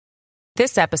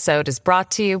This episode is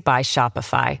brought to you by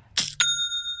Shopify.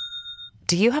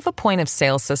 Do you have a point of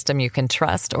sale system you can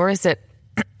trust, or is it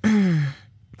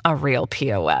a real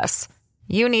POS?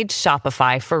 You need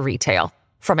Shopify for retail.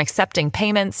 From accepting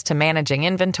payments to managing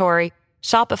inventory,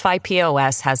 Shopify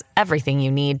POS has everything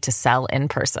you need to sell in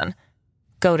person.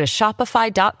 Go to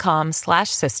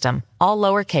shopify.com/system, all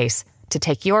lowercase, to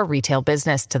take your retail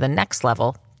business to the next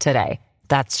level today.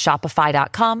 That's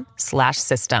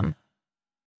shopify.com/system.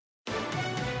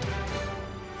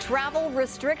 Travel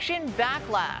restriction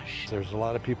backlash. There's a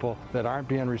lot of people that aren't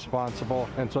being responsible,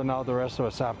 and so now the rest of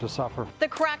us have to suffer. The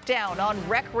crackdown on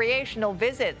recreational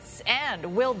visits,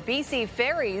 and will BC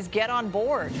Ferries get on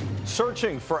board?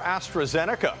 Searching for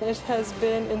AstraZeneca. It has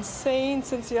been insane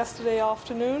since yesterday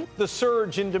afternoon. The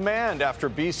surge in demand after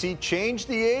BC changed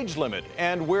the age limit,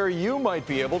 and where you might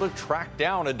be able to track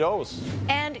down a dose.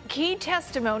 And key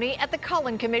testimony at the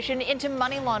Cullen Commission into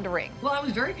money laundering. Well, I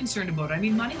was very concerned about it. I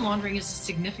mean, money laundering is a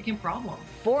significant problem.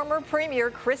 Former Premier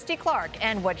Christy Clark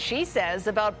and what she says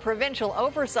about provincial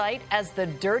oversight as the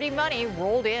dirty money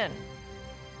rolled in.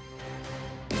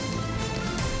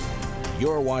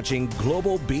 You're watching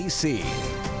Global BC.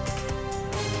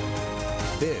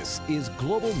 This is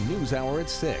Global News Hour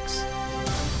at 6.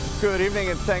 Good evening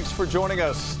and thanks for joining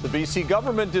us. The BC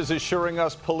government is assuring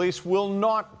us police will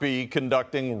not be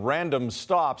conducting random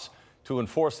stops to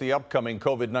enforce the upcoming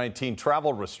COVID-19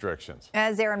 travel restrictions.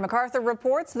 As Aaron MacArthur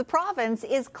reports, the province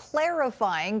is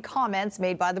clarifying comments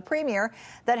made by the Premier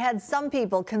that had some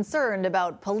people concerned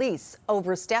about police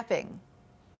overstepping.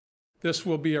 This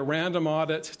will be a random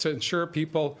audit to ensure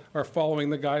people are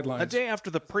following the guidelines. A day after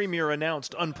the Premier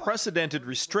announced unprecedented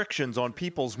restrictions on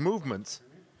people's movements,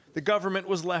 the government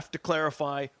was left to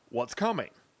clarify what's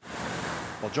coming.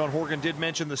 While John Horgan did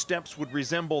mention the steps would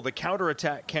resemble the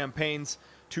counterattack campaigns,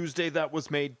 Tuesday that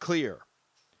was made clear.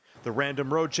 The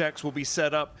random road checks will be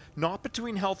set up not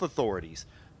between health authorities,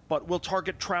 but will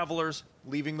target travelers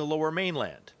leaving the Lower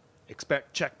Mainland.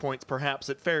 Expect checkpoints perhaps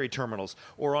at ferry terminals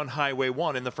or on Highway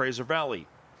 1 in the Fraser Valley.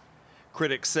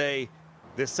 Critics say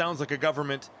this sounds like a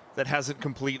government that hasn't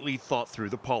completely thought through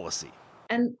the policy.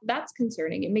 And that's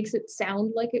concerning. It makes it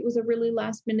sound like it was a really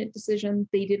last-minute decision.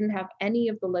 They didn't have any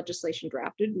of the legislation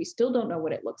drafted. We still don't know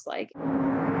what it looks like.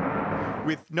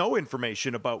 With no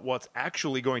information about what's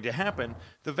actually going to happen,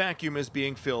 the vacuum is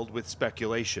being filled with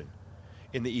speculation.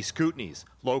 In the East Kootenays,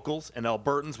 locals and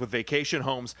Albertans with vacation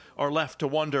homes are left to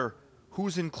wonder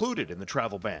who's included in the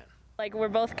travel ban. We're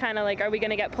both kind of are we going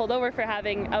to get pulled over for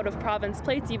having out-of-province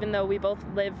plates, even though we both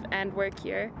live and work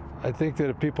here? I think that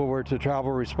if people were to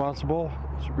travel responsibly,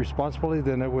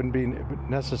 then it wouldn't be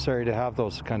necessary to have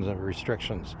those kinds of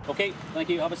restrictions. Okay, thank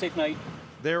you. Have a safe night.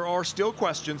 There are still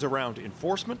questions around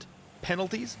enforcement,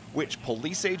 penalties, which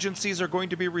police agencies are going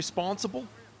to be responsible.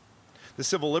 The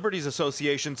Civil Liberties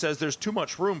Association says there's too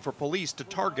much room for police to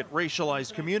target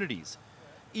racialized communities,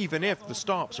 even if the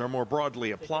stops are more broadly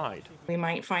applied. We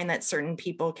might find that certain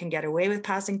people can get away with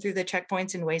passing through the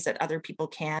checkpoints in ways that other people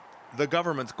can't. The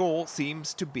government's goal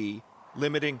seems to be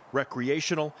limiting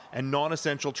recreational and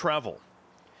non-essential travel.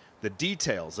 The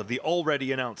details of the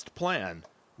already announced plan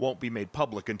won't be made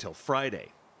public until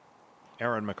Friday.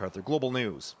 Aaron MacArthur, Global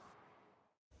News.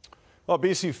 Well,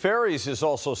 BC Ferries is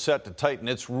also set to tighten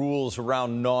its rules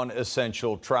around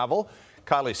non-essential travel.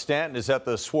 Kylie Stanton is at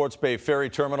the Swartz Bay Ferry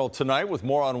Terminal tonight with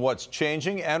more on what's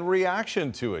changing and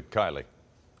reaction to it. Kylie.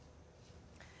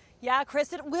 Yeah,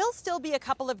 Chris, it will still be a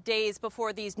couple of days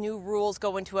before these new rules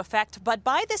go into effect, but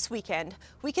by this weekend,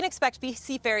 we can expect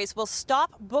BC Ferries will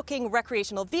stop booking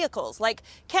recreational vehicles like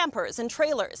campers and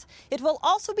trailers. It will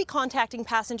also be contacting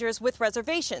passengers with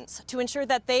reservations to ensure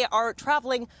that they are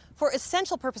traveling for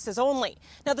essential purposes only.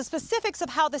 Now, the specifics of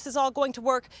how this is all going to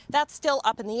work, that's still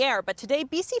up in the air, but today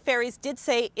BC Ferries did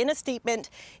say in a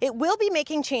statement it will be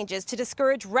making changes to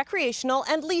discourage recreational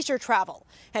and leisure travel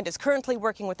and is currently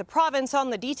working with the province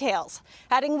on the details,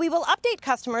 adding we will update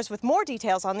customers with more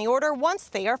details on the order once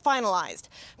they are finalized.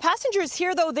 Passengers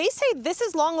here, though, they say this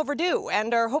is long overdue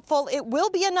and are hopeful it will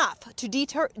be enough to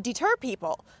deter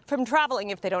people from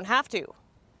traveling if they don't have to.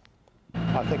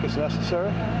 I think it's necessary.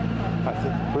 I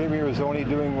think the Premier is only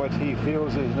doing what he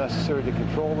feels is necessary to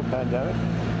control the pandemic.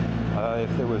 If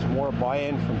there was more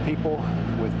buy-in from people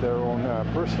with their own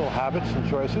personal habits and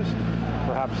choices,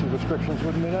 perhaps the restrictions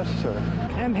wouldn't be necessary.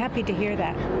 I'm happy to hear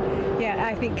that. Yeah,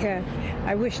 I think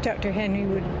I wish Dr. Henry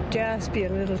would just be a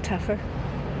little tougher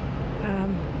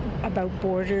about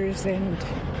borders and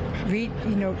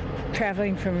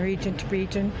traveling from region to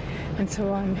region and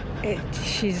so on.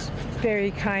 She's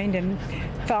very kind and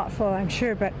thoughtful, I'm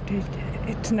sure, but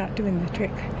it's not doing the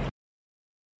trick.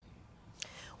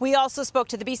 We also spoke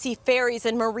to the BC Ferries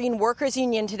and Marine Workers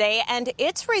Union today, and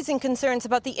it's raising concerns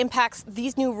about the impacts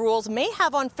these new rules may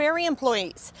have on ferry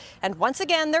employees. And once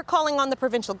again, they're calling on the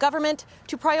provincial government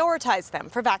to prioritize them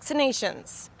for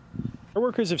vaccinations. Our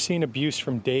workers have seen abuse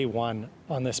from day one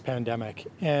on this pandemic.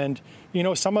 And,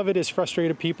 some of it is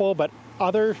frustrated people, but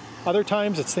other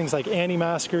times it's things like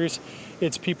anti-maskers.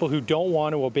 It's people who don't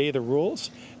want to obey the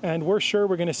rules. And we're sure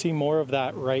we're going to see more of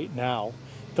that right now.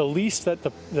 The least that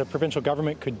the provincial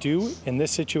government could do in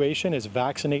this situation is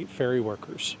vaccinate ferry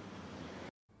workers.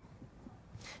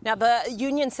 Now, the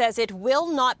union says it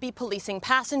will not be policing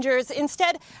passengers,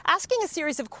 instead asking a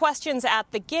series of questions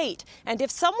at the gate. And if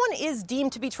someone is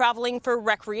deemed to be traveling for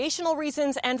recreational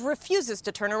reasons and refuses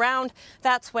to turn around,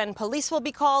 that's when police will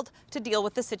be called to deal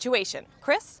with the situation.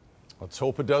 Chris? Let's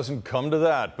hope it doesn't come to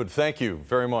that. But thank you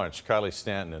very much, Kylie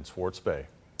Stanton in Swartz Bay.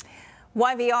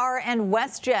 YVR and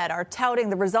WestJet are touting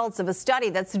the results of a study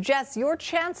that suggests your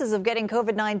chances of getting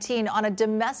COVID-19 on a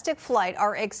domestic flight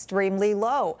are extremely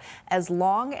low, as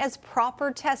long as proper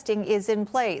testing is in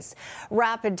place.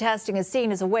 Rapid testing is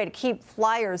seen as a way to keep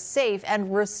flyers safe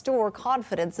and restore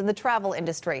confidence in the travel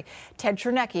industry. Ted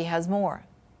Chernecki has more.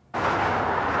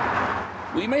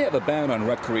 We may have a ban on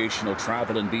recreational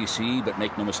travel in BC, but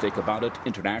make no mistake about it,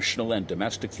 international and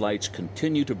domestic flights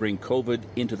continue to bring COVID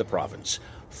into the province.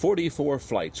 44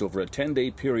 flights over a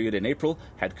 10-day period in April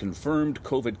had confirmed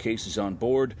COVID cases on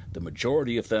board, the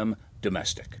majority of them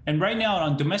domestic. And right now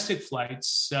on domestic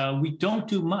flights, we don't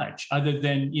do much other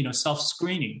than,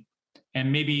 self-screening and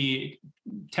maybe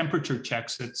temperature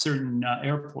checks at certain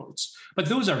airports. But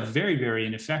those are very, very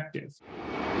ineffective.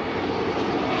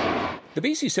 The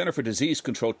BC Centre for Disease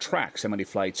Control tracks how many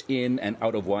flights in and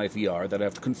out of YVR that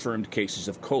have confirmed cases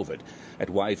of COVID. At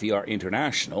YVR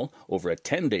International, over a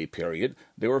 10-day period,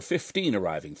 there were 15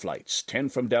 arriving flights, 10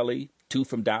 from Delhi, 2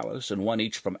 from Dallas, and 1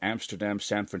 each from Amsterdam,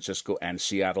 San Francisco, and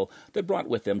Seattle that brought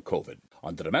with them COVID.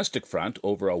 On the domestic front,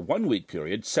 over a 1-week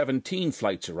period, 17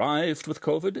 flights arrived with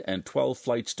COVID and 12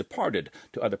 flights departed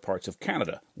to other parts of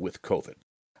Canada with COVID.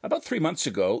 About 3 months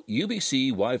ago,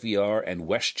 UBC, YVR, and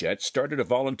WestJet started a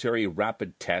voluntary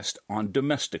rapid test on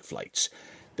domestic flights.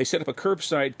 They set up a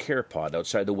curbside care pod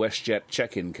outside the WestJet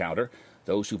check-in counter.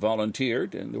 Those who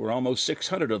volunteered, and there were almost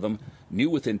 600 of them, knew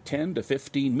within 10 to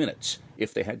 15 minutes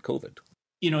if they had COVID.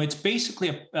 It's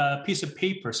basically a piece of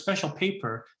paper, special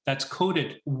paper, that's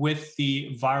coated with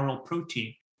the viral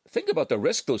protein. Think about the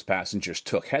risk those passengers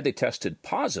took. Had they tested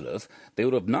positive, they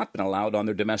would have not been allowed on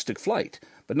their domestic flight.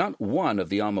 But not one of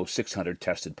the almost 600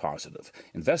 tested positive.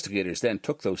 Investigators then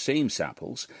took those same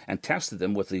samples and tested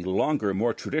them with the longer,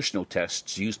 more traditional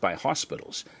tests used by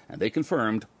hospitals, and they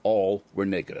confirmed all were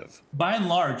negative. By and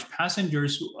large,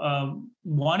 passengers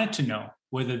wanted to know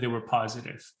whether they were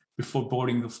positive before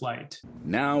boarding the flight.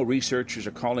 Now researchers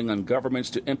are calling on governments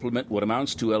to implement what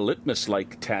amounts to a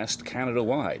litmus-like test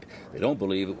Canada-wide. They don't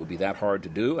believe it would be that hard to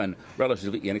do and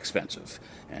relatively inexpensive.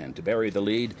 And to bury the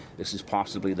lead, this is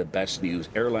possibly the best news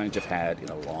airlines have had in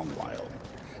a long while.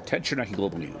 Ted Chernecki,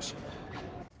 Global News.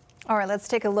 All right, let's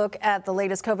take a look at the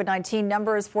latest COVID-19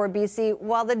 numbers for BC.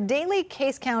 While the daily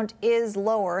case count is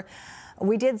lower,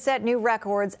 we did set new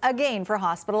records again for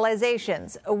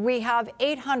hospitalizations. We have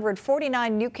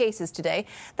 849 new cases today.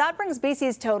 That brings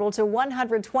BC's total to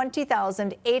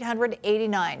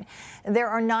 120,889. There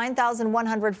are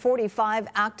 9,145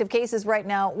 active cases right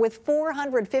now, with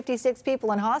 456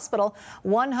 people in hospital,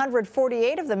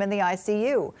 148 of them in the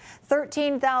ICU.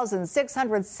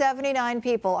 13,679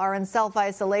 people are in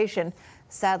self-isolation.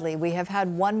 Sadly, we have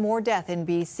had one more death in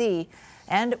BC.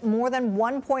 And more than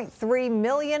 1.3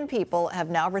 million people have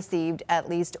now received at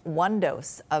least one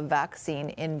dose of vaccine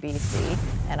in BC.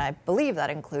 And I believe that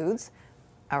includes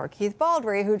our Keith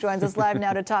Baldry, who joins us live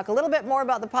now to talk a little bit more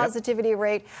about the positivity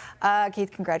rate.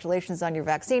 Keith, congratulations on your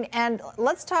vaccine. And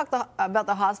let's talk about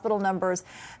the hospital numbers.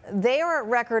 They are at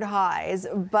record highs,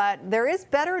 but there is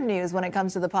better news when it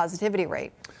comes to the positivity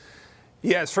rate.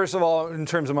 Yes, first of all, in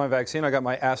terms of my vaccine, I got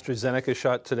my AstraZeneca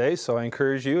shot today, so I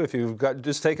encourage you, if you've got,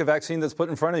 just take a vaccine that's put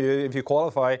in front of you. If you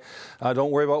qualify, don't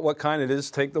worry about what kind it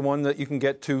is. Take the one that you can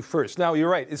get to first. Now, you're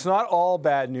right. It's not all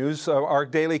bad news. Our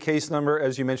daily case number,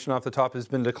 as you mentioned off the top, has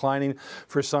been declining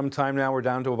for some time now. We're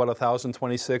down to about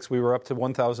 1,026. We were up to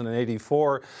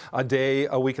 1,084 a day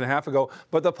a week and a half ago.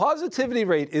 But the positivity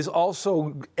rate is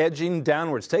also edging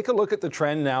downwards. Take a look at the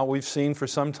trend now we've seen for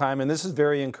some time, and this is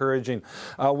very encouraging.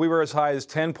 We were as high high as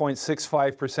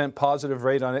 10.65% positive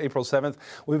rate on April 7th.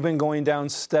 We've been going down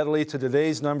steadily to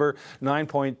today's number,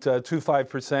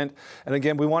 9.25%. And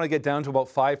again, we want to get down to about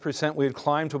 5%. We had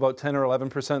climbed to about 10 or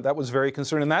 11%. That was very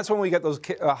concerning. And that's when we get those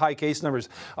high case numbers.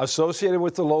 Associated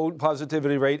with the low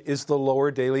positivity rate is the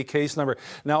lower daily case number.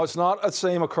 Now, it's not the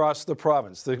same across the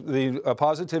province. The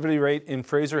positivity rate in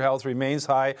Fraser Health remains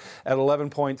high at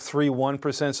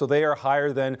 11.31%. So they are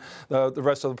higher than the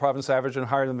rest of the province average and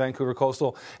higher than Vancouver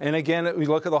Coastal. And again, we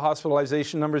look at the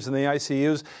hospitalization numbers in the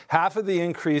ICUs. Half of the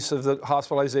increase of the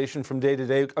hospitalization from day to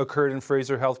day occurred in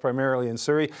Fraser Health, primarily in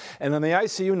Surrey. And then the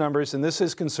ICU numbers, and this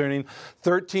is concerning,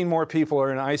 13 more people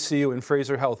are in ICU in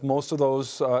Fraser Health. Most of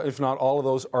those, if not all of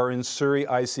those, are in Surrey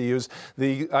ICUs.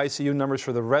 The ICU numbers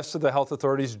for the rest of the health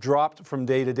authorities dropped from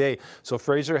day to day. So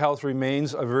Fraser Health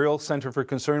remains a real centre for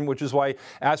concern, which is why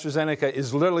AstraZeneca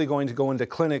is literally going to go into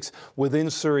clinics within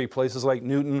Surrey. Places like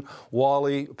Newton,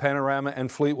 Whalley, Panorama,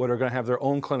 and Fleetwood are going to have their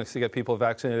own clinics to get people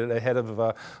vaccinated ahead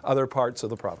of other parts of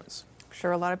the province.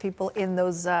 Sure, a lot of people in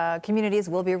those communities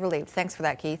will be relieved. Thanks for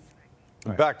that, Keith.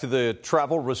 Right. Back to the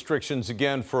travel restrictions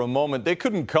again for a moment. They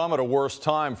couldn't come at a worse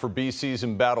time for BC's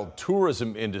embattled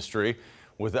tourism industry,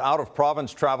 with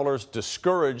out-of-province travelers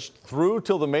discouraged through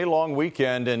till the May-long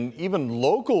weekend and even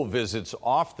local visits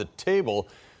off the table.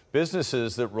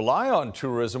 Businesses that rely on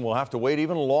tourism will have to wait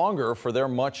even longer for their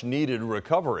much-needed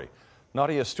recovery.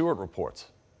 Nadia Stewart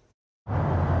reports.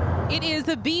 It is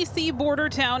a BC border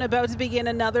town about to begin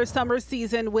another summer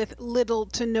season with little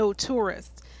to no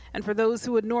tourists. And for those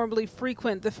who would normally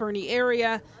frequent the Fernie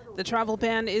area, the travel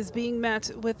ban is being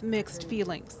met with mixed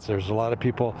feelings. There's a lot of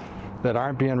people that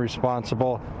aren't being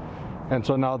responsible, and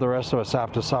so now the rest of us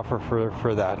have to suffer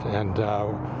for that. And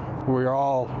we're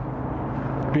all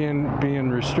being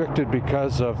restricted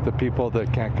because of the people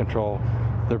that can't control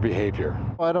their behavior.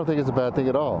 I don't think it's a bad thing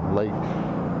at all.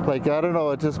 Like I don't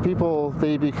know, it's just people,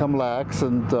 they become lax,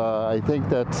 and I think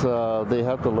that they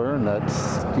have to learn that,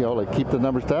 keep the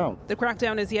numbers down. The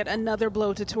crackdown is yet another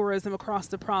blow to tourism across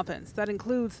the province. That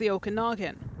includes the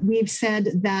Okanagan. We've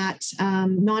said that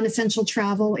non-essential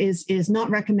travel is not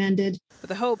recommended. But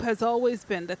the hope has always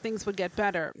been that things would get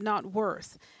better, not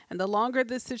worse. And the longer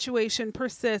this situation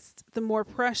persists, the more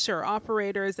pressure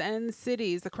operators and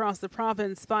cities across the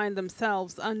province find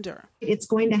themselves under. It's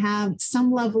going to have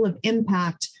some level of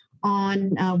impact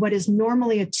on what is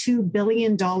normally a $2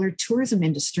 billion tourism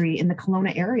industry in the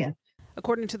Kelowna area.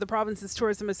 According to the province's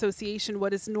Tourism Association,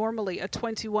 what is normally a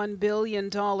 $21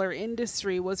 billion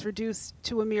industry was reduced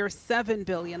to a mere $7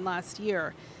 billion last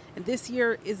year. And this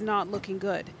year is not looking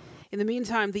good. In the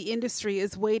meantime, the industry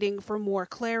is waiting for more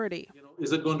clarity.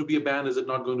 Is it going to be a ban? Is it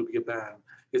not going to be a ban?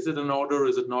 Is it an order?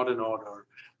 Is it not an order?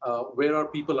 Where are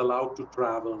people allowed to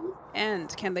travel?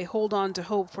 And can they hold on to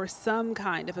hope for some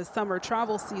kind of a summer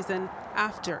travel season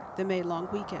after the May-long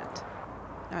weekend?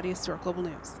 Nadia Stewart, Global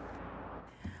News.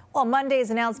 Well,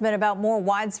 Monday's announcement about more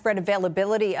widespread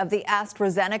availability of the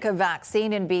AstraZeneca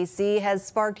vaccine in BC has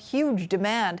sparked huge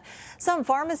demand. Some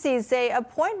pharmacies say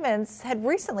appointments had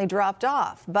recently dropped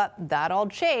off, but that all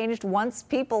changed once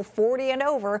people 40 and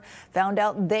over found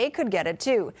out they could get it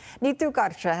too. Neetu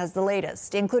Karcha has the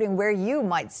latest, including where you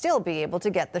might still be able to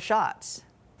get the shot.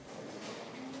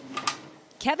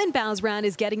 Kevin Bazran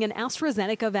is getting an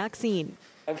AstraZeneca vaccine.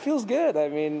 It feels good. I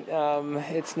mean,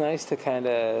 it's nice to kind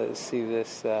of see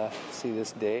this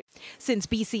day. Since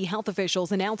BC health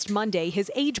officials announced Monday his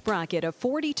age bracket of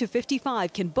 40 to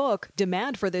 55 can book,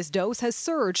 demand for this dose has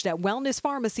surged at Wellness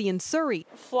Pharmacy in Surrey.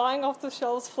 Flying off the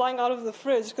shelves, flying out of the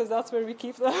fridge, because that's where we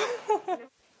keep them.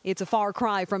 It's a far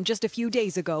cry from just a few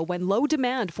days ago when low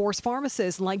demand forced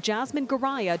pharmacists like Jasmine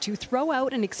Garaya to throw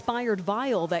out an expired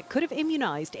vial that could have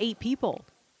immunized 8 people.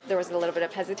 There was a little bit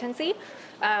of hesitancy,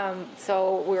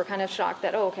 so we were kind of shocked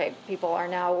that, people are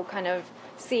now kind of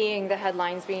seeing the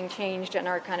headlines being changed and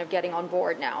are kind of getting on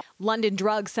board now. London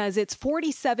Drugs says its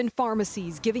 47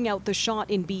 pharmacies giving out the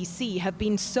shot in BC have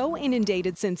been so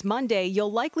inundated since Monday,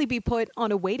 you'll likely be put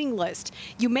on a waiting list.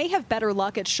 You may have better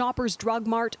luck at Shoppers Drug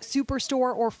Mart,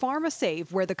 Superstore, or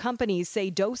PharmaSave, where the companies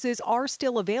say doses are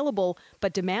still available,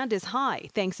 but demand is high,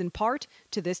 thanks in part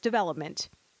to this development.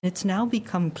 It's now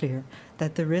become clear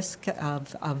that the risk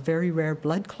of very rare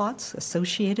blood clots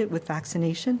associated with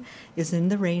vaccination is in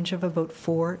the range of about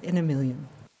 4 in a million.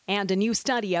 And a new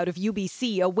study out of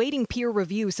UBC awaiting peer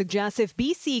review suggests if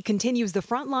BC continues the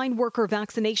frontline worker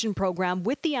vaccination program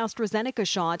with the AstraZeneca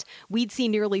shot, we'd see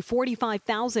nearly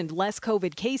 45,000 less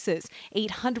COVID cases,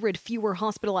 800 fewer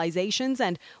hospitalizations,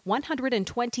 and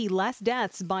 120 less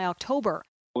deaths by October.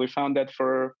 We found that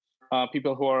for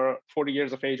people who are 40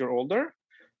 years of age or older,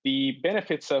 the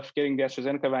benefits of getting the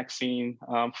AstraZeneca vaccine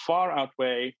far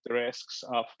outweigh the risks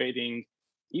of waiting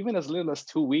even as little as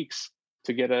 2 weeks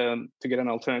to get an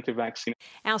alternative vaccine.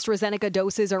 AstraZeneca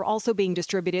doses are also being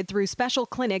distributed through special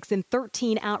clinics in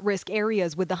 13 at-risk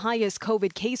areas with the highest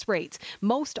COVID case rates.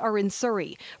 Most are in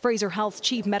Surrey. Fraser Health's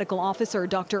Chief Medical Officer,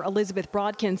 Dr. Elizabeth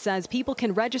Brodkin, says people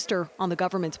can register on the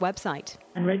government's website.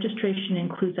 And registration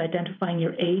includes identifying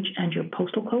your age and your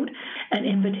postal code. An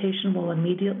invitation will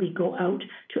immediately go out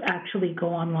to actually go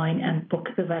online and book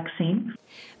the vaccine.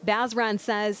 Bazran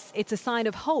says it's a sign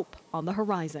of hope on the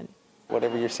horizon.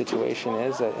 Whatever your situation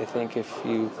is, I think if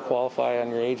you qualify on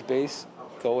your age base,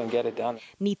 go and get it done.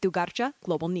 Neetu Garcha,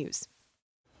 Global News.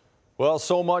 Well,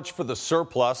 so much for the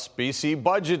surplus. BC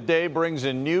Budget Day brings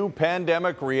a new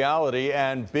pandemic reality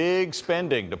and big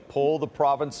spending to pull the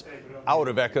province out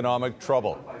of economic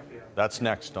trouble. That's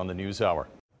next on the News Hour.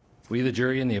 We, the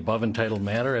jury, in the above entitled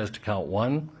matter as to count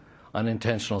 1,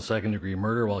 unintentional second-degree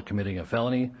murder while committing a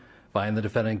felony, find the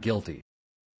defendant guilty.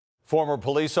 Former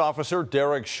police officer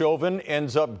Derek Chauvin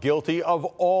ends up guilty of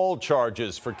all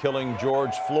charges for killing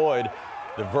George Floyd.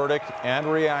 The verdict and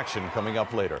reaction coming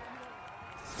up later.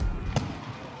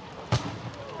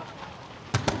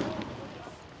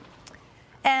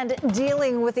 And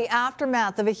dealing with the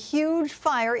aftermath of a huge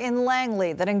fire in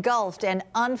Langley that engulfed an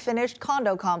unfinished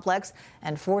condo complex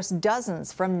and forced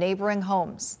dozens from neighboring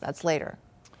homes. That's later.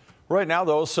 Right now,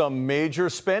 though, some major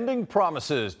spending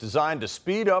promises designed to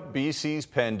speed up BC's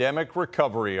pandemic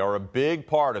recovery are a big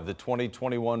part of the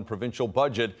 2021 provincial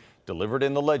budget delivered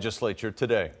in the legislature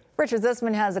today. Richard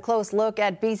Zisman has a close look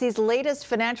at BC's latest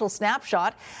financial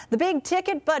snapshot, the big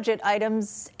ticket budget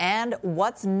items, and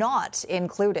what's not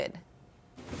included.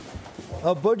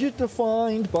 A budget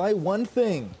defined by one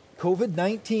thing,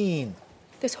 COVID-19.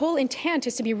 This whole intent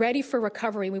is to be ready for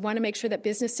recovery. We want to make sure that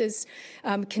businesses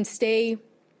can stay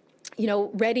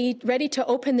ready to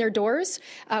open their doors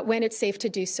when it's safe to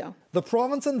do so. The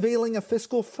province unveiling a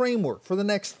fiscal framework for the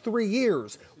next 3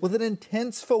 years with an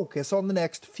intense focus on the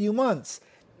next few months.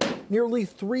 Nearly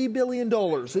 $3 billion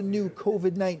in new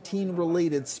COVID-19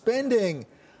 related spending,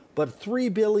 but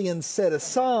 $3 billion set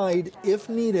aside if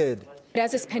needed.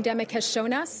 As this pandemic has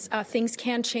shown us, things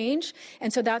can change,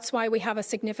 and so that's why we have a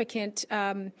significant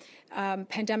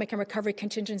pandemic and recovery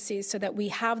contingencies so that we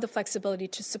have the flexibility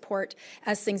to support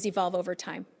as things evolve over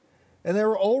time. And there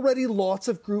are already lots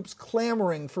of groups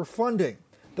clamoring for funding.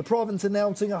 The province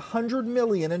announcing $100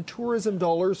 million in tourism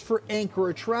dollars for anchor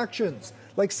attractions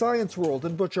like Science World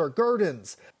and Butchart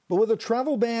Gardens. But with a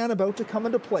travel ban about to come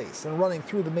into place and running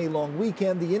through the May long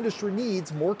weekend, the industry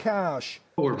needs more cash.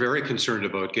 We're very concerned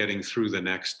about getting through the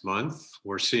next month.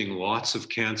 We're seeing lots of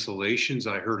cancellations.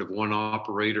 I heard of one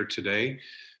operator today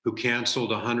who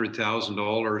canceled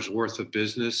 $100,000 worth of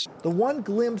business. The one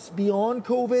glimpse beyond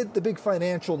COVID, the big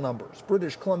financial numbers.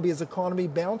 British Columbia's economy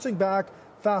bouncing back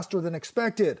faster than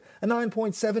expected. A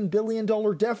 $9.7 billion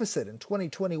deficit in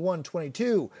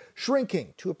 2021-22,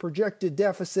 shrinking to a projected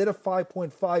deficit of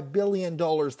 $5.5 billion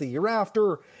the year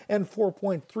after and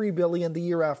 $4.3 billion the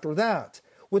year after that.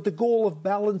 With the goal of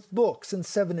balanced books in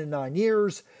 7 and 9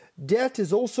 years, debt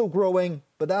is also growing,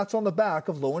 but that's on the back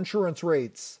of low insurance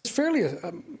rates. It's fairly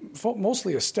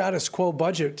mostly a status quo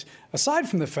budget, aside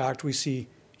from the fact we see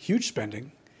huge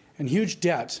spending and huge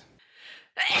debt.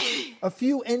 A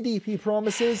few NDP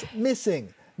promises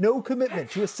missing. No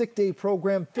commitment to a sick day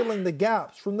program filling the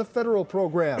gaps from the federal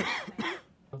program.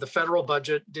 The federal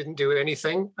budget didn't do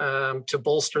anything to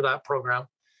bolster that program.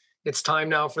 It's time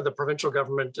now for the provincial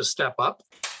government to step up.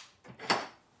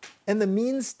 And the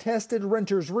means-tested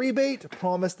renters rebate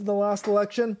promised in the last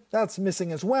election, that's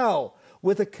missing as well,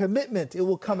 with a commitment it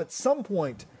will come at some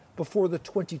point before the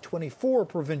 2024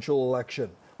 provincial election.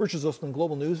 Richard Zussman,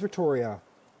 Global News, Victoria.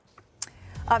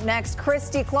 Up next,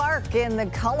 Christy Clark in the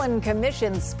Cullen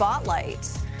Commission spotlight.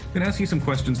 I'm going to ask you some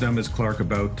questions now, Ms. Clark,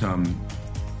 about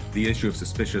the issue of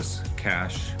suspicious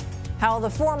cash. How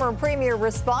the former premier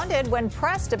responded when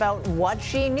pressed about what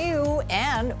she knew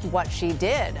and what she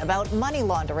did about money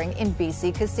laundering in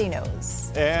BC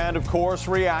casinos. And, of course,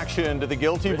 reaction to the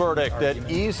guilty verdict that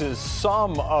eases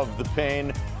some of the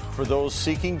pain for those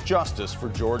seeking justice for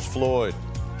George Floyd.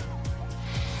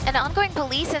 An ongoing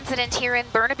police incident here in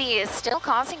Burnaby is still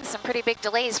causing some pretty big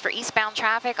delays for eastbound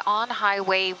traffic on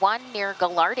Highway 1 near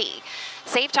Gallardi.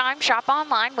 Save time, shop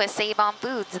online with Save On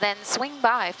Foods, then swing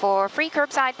by for free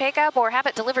curbside pickup or have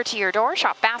it delivered to your door.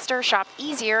 Shop faster, shop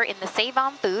easier in the Save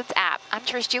On Foods app. I'm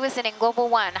Trish Jewison in Global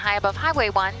One, high above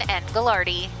Highway 1 and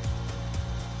Gallardi.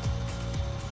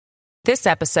 This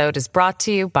episode is brought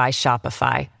to you by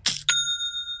Shopify.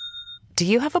 Do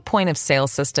you have a point of sale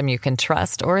system you can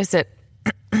trust, or is it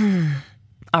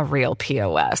a real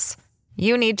POS.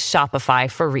 You need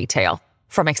Shopify for retail.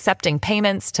 From accepting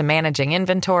payments to managing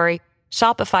inventory,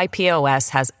 Shopify POS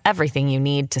has everything you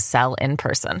need to sell in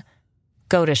person.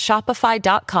 Go to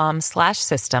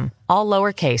shopify.com/system, all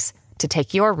lowercase, to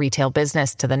take your retail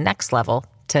business to the next level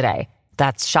today.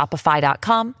 That's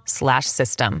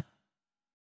shopify.com/system.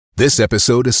 This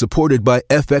episode is supported by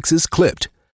FX's Clipped,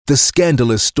 the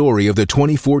scandalous story of the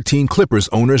 2014 Clippers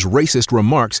owner's racist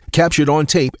remarks captured on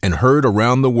tape and heard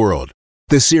around the world.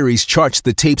 The series charts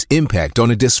the tape's impact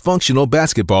on a dysfunctional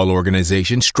basketball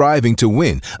organization striving to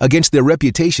win against their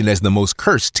reputation as the most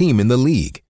cursed team in the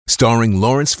league. Starring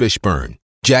Lawrence Fishburne,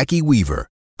 Jackie Weaver,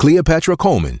 Cleopatra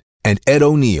Coleman, and Ed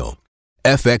O'Neill.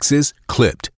 FX's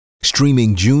Clipped,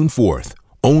 streaming June 4th,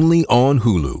 only on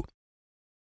Hulu.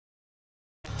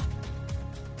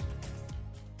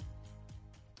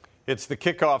 It's the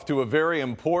kickoff to a very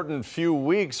important few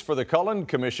weeks for the Cullen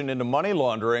Commission into money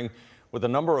laundering, with a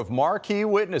number of marquee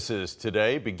witnesses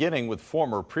today, beginning with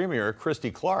former Premier Christy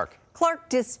Clark. Clark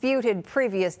disputed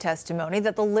previous testimony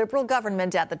that the Liberal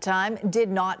government at the time did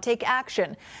not take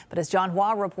action. But as John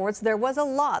Hua reports, there was a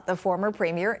lot the former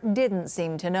Premier didn't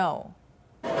seem to know.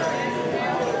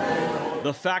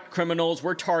 The fact criminals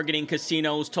were targeting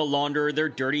casinos to launder their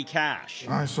dirty cash.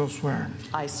 I so swear.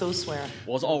 I so swear.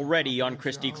 Was already on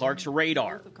Christy Clark's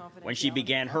radar when she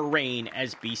began her reign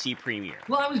as BC Premier.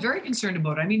 Well, I was very concerned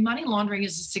about it. I mean, money laundering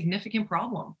is a significant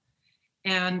problem.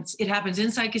 And it happens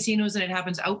inside casinos and it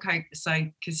happens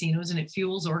outside casinos, and it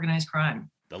fuels organized crime.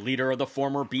 The leader of the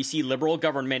former BC Liberal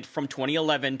government from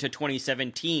 2011 to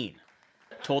 2017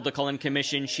 told the Cullen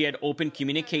Commission she had open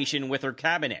communication with her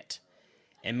cabinet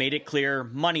and made it clear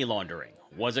money laundering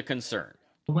was a concern.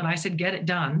 When I said get it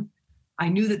done, I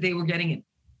knew that they were getting it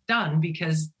done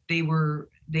because they were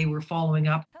following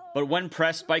up. But when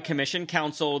pressed by Commission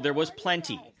counsel, there was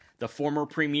plenty the former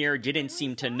Premier didn't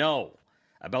seem to know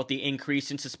about the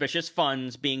increase in suspicious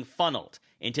funds being funneled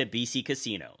into BC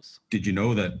casinos. Did you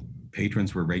know that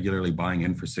patrons were regularly buying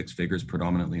in for six figures,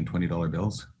 predominantly in $20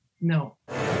 bills? No.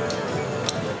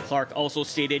 Clark also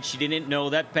stated she didn't know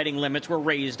that betting limits were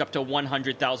raised up to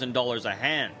 $100,000 a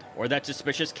hand, or that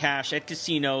suspicious cash at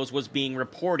casinos was being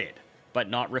reported, but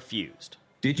not refused.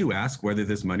 Did you ask whether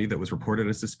this money that was reported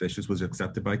as suspicious was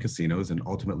accepted by casinos and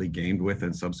ultimately gamed with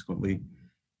and subsequently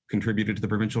contributed to the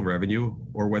provincial revenue,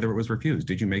 or whether it was refused?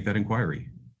 Did you make that inquiry?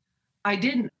 I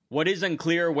didn't. What is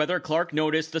unclear whether Clark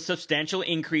noticed the substantial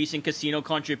increase in casino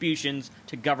contributions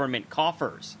to government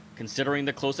coffers, considering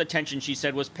the close attention she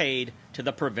said was paid to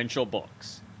the provincial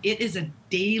books. It is a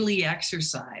daily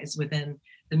exercise within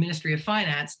the Ministry of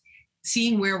Finance,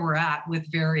 seeing where we're at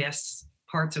with various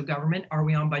parts of government. Are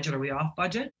we on budget? Are we off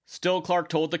budget? Still, Clark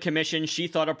told the Commission she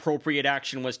thought appropriate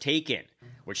action was taken,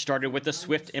 which started with the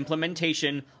swift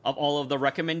implementation of all of the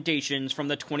recommendations from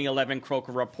the 2011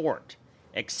 Croker Report,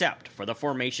 except for the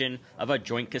formation of a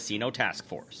joint casino task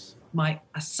force. My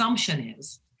assumption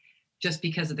is just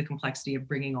because of the complexity of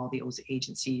bringing all those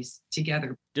agencies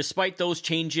together. Despite those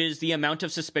changes, the amount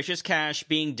of suspicious cash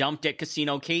being dumped at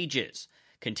casino cages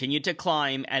continued to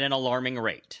climb at an alarming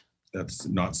rate. That's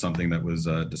not something that was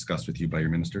discussed with you by your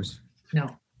ministers?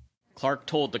 No. Clark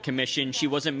told the Commission she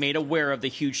wasn't made aware of the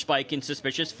huge spike in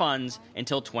suspicious funds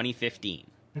until 2015.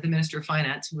 The Minister of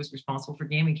Finance, who was responsible for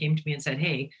gaming, came to me and said,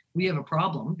 hey, we have a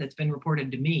problem that's been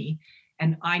reported to me,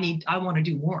 and I want to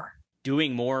do more.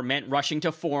 Doing more meant rushing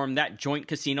to form that joint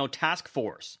casino task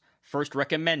force, first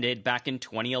recommended back in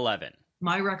 2011.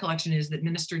 My recollection is that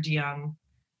Minister DeYoung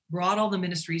brought all the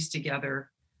ministries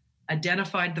together,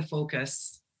 identified the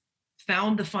focus,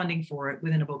 found the funding for it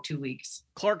within about 2 weeks.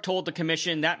 Clark told the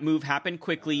Commission that move happened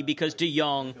quickly because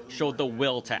DeYoung showed the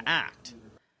will to act,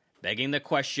 begging the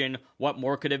question what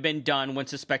more could have been done when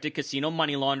suspected casino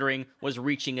money laundering was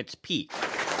reaching its peak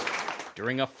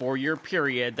during a 4-year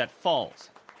period that falls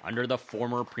under the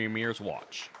former Premier's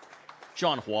watch.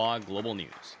 John Hua, Global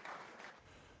News.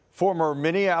 Former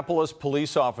Minneapolis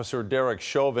police officer Derek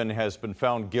Chauvin has been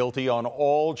found guilty on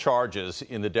all charges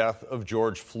in the death of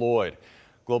George Floyd.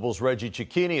 Global's Reggie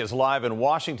Cicchini is live in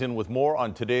Washington with more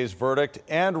on today's verdict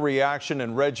and reaction.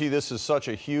 And Reggie, this is such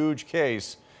a huge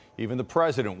case, even the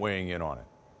president weighing in on it.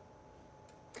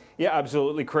 Yeah,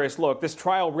 absolutely, Chris. Look, this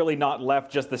trial really not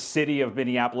left just the city of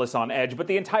Minneapolis on edge, but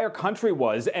the entire country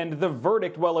was. And the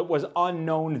verdict, while it was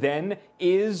unknown then,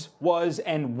 was,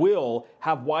 and will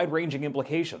have wide-ranging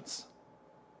implications.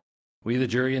 We, the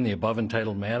jury, in the above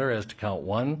entitled matter as to count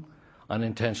 1,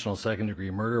 unintentional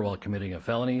second-degree murder while committing a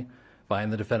felony,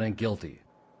 find the defendant guilty.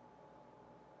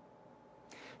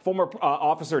 Former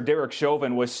officer Derek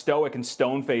Chauvin was stoic and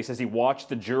stone-faced as he watched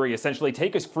the jury essentially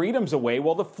take his freedoms away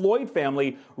while the Floyd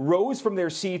family rose from their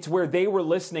seats where they were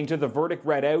listening to the verdict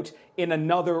read out in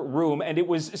another room, and it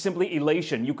was simply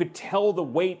elation. You could tell the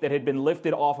weight that had been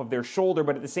lifted off of their shoulder,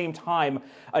 but at the same time,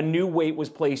 a new weight was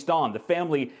placed on. The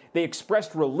family, they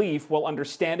expressed relief while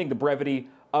understanding the brevity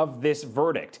of this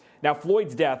verdict. Now,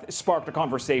 Floyd's death sparked a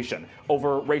conversation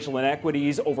over racial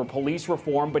inequities, over police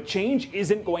reform, but change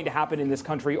isn't going to happen in this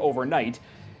country overnight.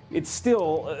 It's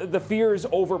still, the fears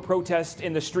over protest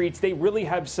in the streets, they really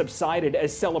have subsided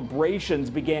as celebrations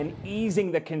began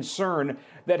easing the concern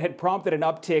that had prompted an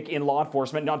uptick in law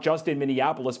enforcement, not just in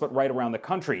Minneapolis, but right around the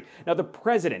country. Now, the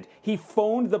president, he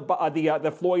phoned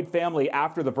the Floyd family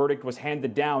after the verdict was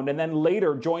handed down, and then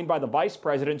later, joined by the vice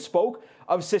president, spoke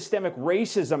of systemic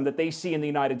racism that they see in the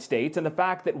United States and the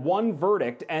fact that one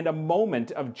verdict and a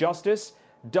moment of justice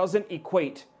doesn't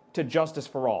equate to justice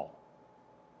for all.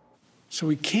 So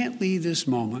we can't leave this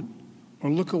moment or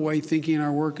look away thinking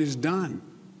our work is done.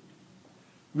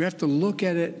 We have to look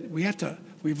at it. We have to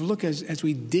look as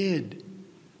we did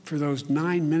for those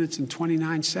 9 minutes and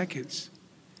 29 seconds.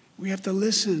 We have to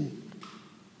listen.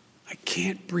 I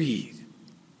can't breathe.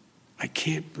 I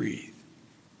can't breathe.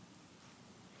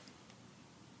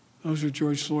 Those are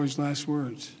George Floyd's last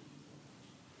words.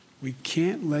 We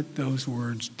can't let those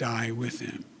words die with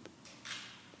him.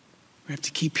 We have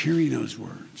to keep hearing those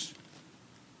words.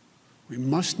 We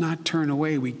must not turn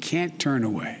away. We can't turn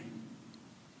away.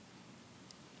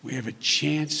 We have a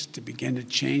chance to begin to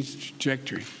change the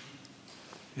trajectory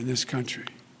in this country.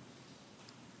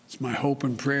 It's my hope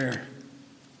and prayer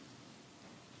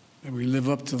that we live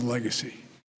up to the legacy.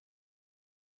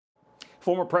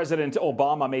 Former President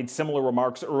Obama made similar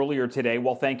remarks earlier today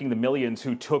while thanking the millions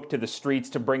who took to the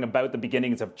streets to bring about the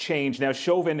beginnings of change. Now,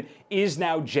 Chauvin is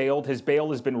now jailed. His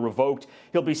bail has been revoked.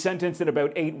 He'll be sentenced in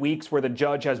about 8 weeks, where the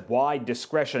judge has wide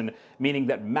discretion, meaning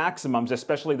that maximums,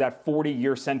 especially that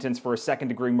 40-year sentence for a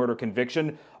second-degree murder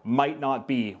conviction, might not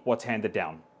be what's handed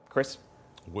down. Chris?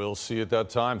 We'll see you at that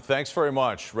time. Thanks very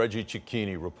much. Reggie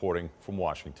Cicchini reporting from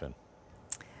Washington.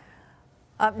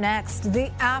 Up next, the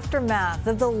aftermath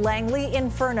of the Langley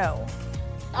Inferno.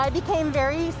 I became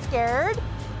very scared,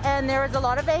 and there was a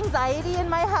lot of anxiety in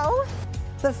my house.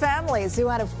 The families who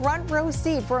had a front row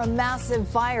seat for a massive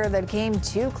fire that came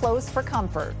too close for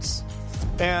comfort.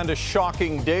 And a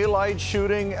shocking daylight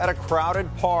shooting at a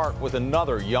crowded park with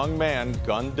another young man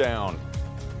gunned down.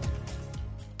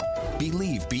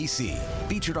 Believe BC,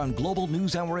 featured on Global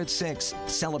News Hour at 6,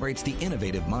 celebrates the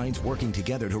innovative minds working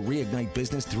together to reignite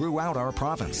business throughout our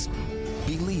province.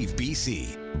 Believe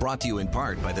BC, brought to you in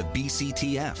part by the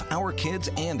BCTF, our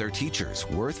kids and their teachers,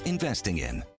 worth investing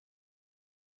in.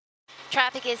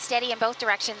 Traffic is steady in both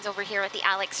directions over here at the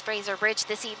Alex Fraser Bridge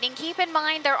this evening. Keep in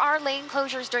mind there are lane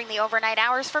closures during the overnight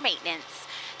hours for maintenance.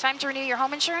 Time to renew your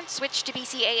home insurance? Switch to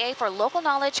BCAA for local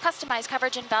knowledge, customized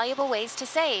coverage, and valuable ways to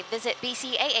save. Visit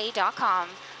bcaa.com.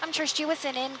 I'm Trish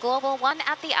Jewison in Global One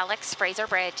at the Alex Fraser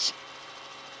Bridge.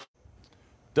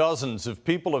 Dozens of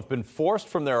people have been forced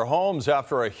from their homes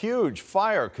after a huge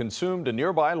fire consumed a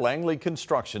nearby Langley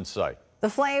construction site.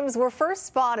 The flames were first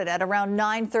spotted at around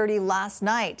 9:30 last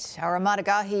night. Our Imad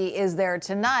Agahi is there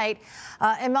tonight.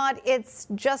 Imad, it's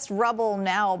just rubble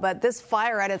now, but this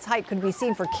fire at its height could be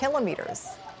seen for kilometers.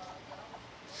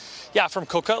 Yeah, from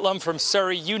Coquitlam, from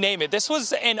Surrey, you name it. This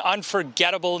was an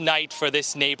unforgettable night for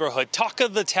this neighborhood. Talk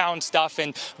of the town stuff.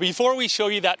 And before we show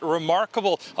you that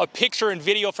remarkable picture and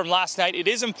video from last night, it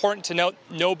is important to note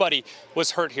nobody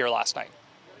was hurt here last night.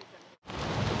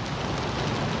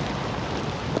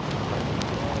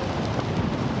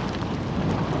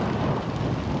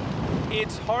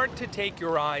 It's hard to take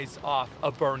your eyes off a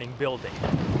burning building.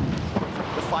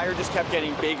 The fire just kept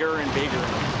getting bigger and bigger.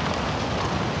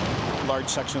 A large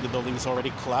section of the building is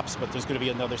already collapsed, but there's going to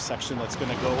be another section that's going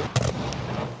to go.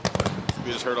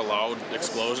 We just heard a loud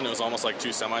explosion. It was almost like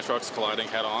two semi-trucks colliding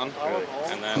head-on.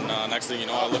 And then next thing you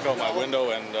know, I look out my window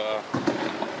and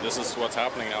this is what's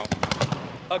happening now.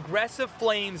 Aggressive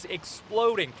flames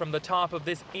exploding from the top of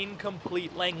this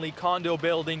incomplete Langley condo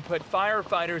building put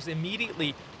firefighters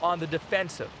immediately on the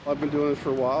defensive. I've been doing this for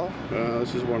a while.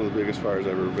 This is one of the biggest fires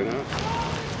I've ever been at.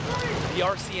 The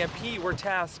RCMP were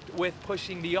tasked with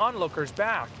pushing the onlookers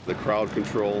back. The crowd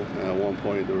control, at one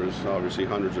point there was obviously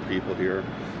hundreds of people here.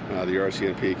 The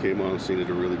RCMP came on scene, did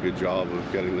a really good job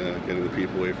of getting the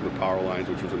people away from the power lines,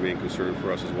 which was a main concern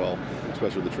for us as well,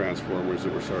 especially with the transformers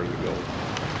that were starting to go.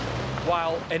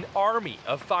 while an army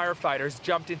of firefighters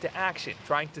jumped into action,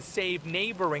 trying to save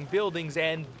neighboring buildings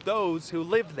and those who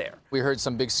lived there. We heard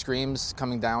some big screams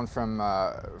coming down from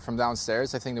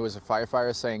downstairs. I think there was a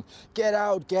firefighter saying, "Get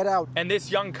out, get out." And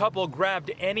this young couple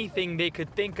grabbed anything they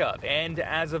could think of, and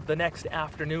as of the next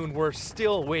afternoon, were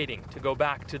still waiting to go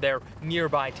back to their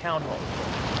nearby townhome.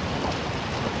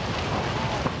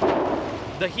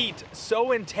 The heat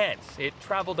so intense, it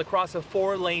traveled across a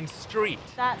 4-lane street.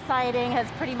 That siding has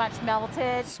pretty much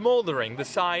melted. Smoldering the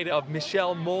side of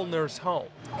Michelle Molner's home.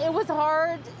 It was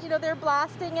hard, they're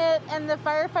blasting it, and the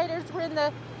firefighters were in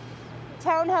the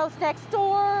townhouse next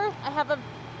door. I have a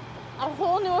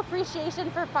whole new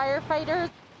appreciation for firefighters.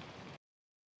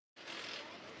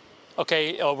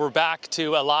 Okay, we're back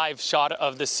to a live shot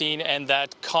of the scene, and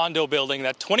that condo building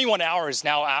that 21 hours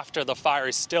now after the fire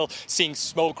is still seeing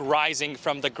smoke rising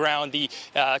from the ground. The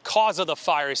cause of the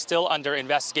fire is still under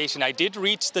investigation. I did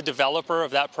reach the developer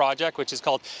of that project, which is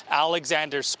called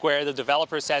Alexander Square. The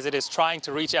developer says it is trying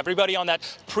to reach everybody on that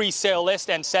pre-sale list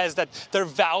and says that they're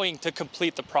vowing to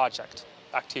complete the project.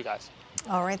 Back to you guys.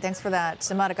 All right, thanks for that.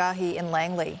 Samadagahi in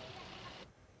Langley.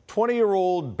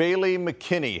 20-year-old Bailey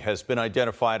McKinney has been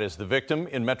identified as the victim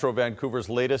in Metro Vancouver's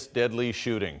latest deadly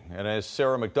shooting. And as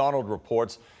Sarah McDonald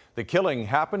reports, the killing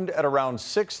happened at around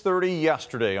 6:30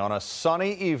 yesterday on a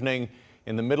sunny evening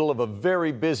in the middle of a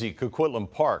very busy Coquitlam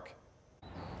Park.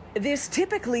 This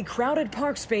typically crowded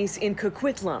park space in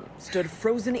Coquitlam stood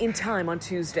frozen in time on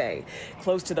Tuesday,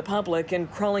 closed to the public and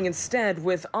crawling instead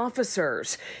with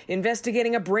officers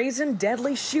investigating a brazen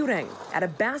deadly shooting at a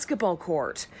basketball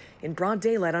court in broad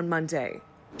daylight on Monday.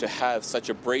 To have such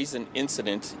a brazen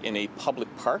incident in a public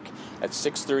park at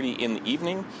 6:30 in the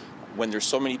evening when there's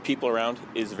so many people around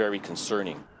is very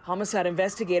concerning. Homicide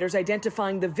investigators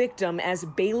identifying the victim as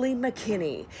Bailey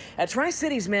McKinney, a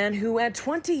Tri-Cities man who at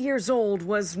 20 years old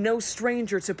was no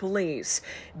stranger to police,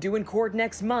 due in court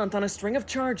next month on a string of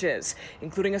charges,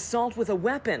 including assault with a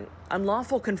weapon,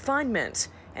 unlawful confinement,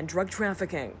 and drug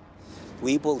trafficking.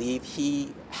 We believe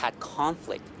he had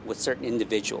conflict with certain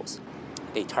individuals.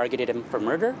 They targeted him for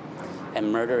murder,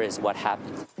 and murder is what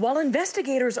happened. While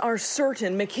investigators are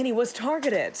certain McKinney was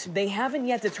targeted, they haven't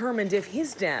yet determined if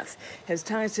his death has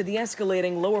ties to the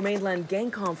escalating Lower Mainland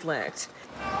gang conflict,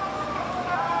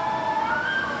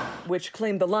 which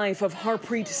claimed the life of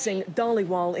Harpreet Singh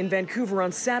Dhaliwal in Vancouver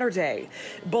on Saturday.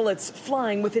 Bullets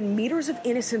flying within meters of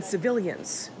innocent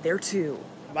civilians there too.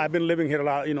 I've been living here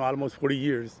almost 40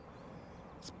 years.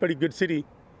 It's a pretty good city,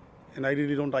 and I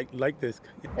really don't like this.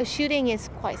 A shooting is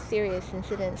quite serious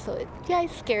incident, so it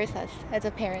scares us as a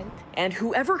parent. And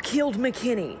whoever killed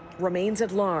McKinney remains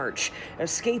at large,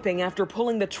 escaping after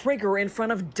pulling the trigger in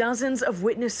front of dozens of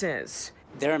witnesses.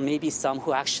 There may be some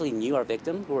who actually knew our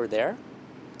victim who were there,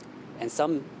 and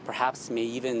some perhaps may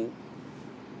even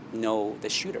know the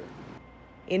shooter.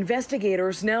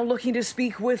 Investigators now looking to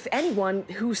speak with anyone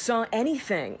who saw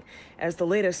anything, as the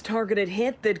latest targeted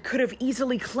hit that could have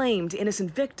easily claimed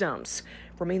innocent victims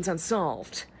remains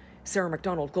unsolved. Sarah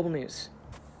McDonald, Global News.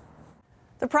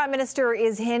 The Prime Minister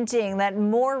is hinting that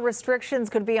more restrictions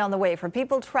could be on the way for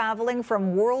people traveling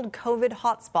from world COVID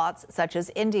hotspots such as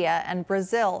India and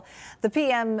Brazil. The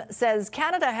PM says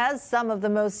Canada has some of the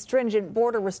most stringent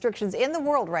border restrictions in the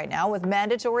world right now, with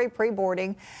mandatory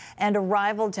pre-boarding and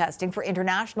arrival testing for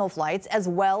international flights, as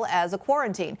well as a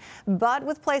quarantine. But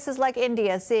with places like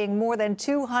India seeing more than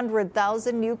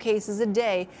 200,000 new cases a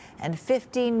day and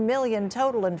 15 million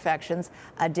total infections,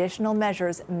 additional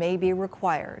measures may be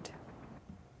required.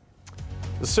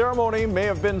 The ceremony may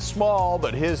have been small,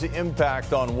 but his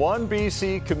impact on one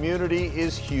BC community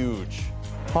is huge.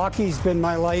 Hockey's been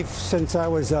my life since I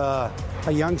was a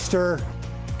youngster.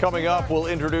 Coming up, we'll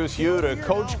introduce you to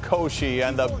Coach Koshi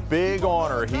and the big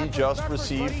honor he just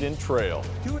received in trail.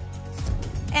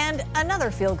 And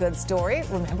another feel-good story.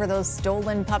 Remember those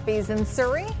stolen puppies in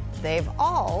Surrey? They've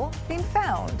all been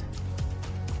found.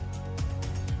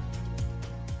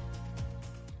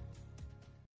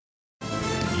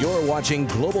 You're watching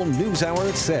Global News Hour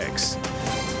at 6.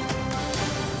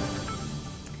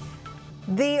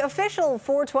 The official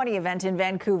 420 event in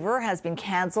Vancouver has been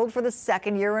canceled for the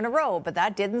second year in a row, but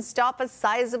that didn't stop a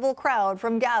sizable crowd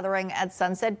from gathering at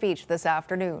Sunset Beach this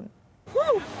afternoon.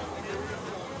 Woo!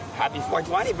 Happy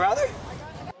 420, brother.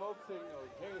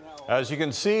 As you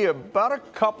can see, about a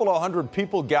couple of hundred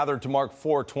people gathered to mark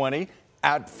 420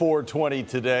 at 420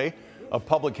 today. A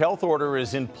public health order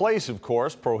is in place, of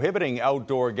course, prohibiting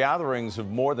outdoor gatherings of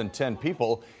more than 10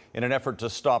 people in an effort to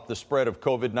stop the spread of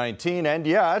COVID-19. And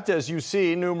yet, as you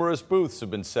see, numerous booths have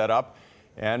been set up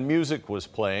and music was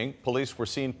playing. Police were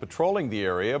seen patrolling the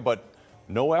area, but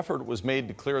No effort was made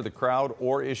to clear the crowd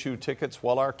or issue tickets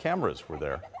while our cameras were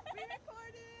there.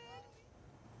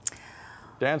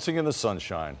 Dancing in the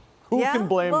sunshine. Who can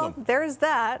blame them? There's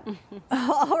that.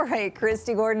 All right,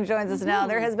 Christy Gordon joins us now.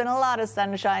 There has been a lot of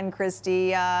sunshine,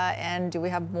 Christy, and do we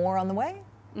have more on the way?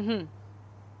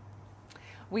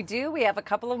 We do. We have a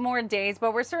couple of more days,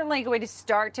 but we're certainly going to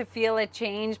start to feel a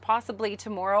change possibly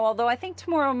tomorrow, although I think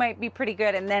tomorrow might be pretty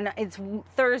good, and then it's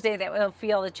Thursday that we'll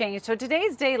feel the change. So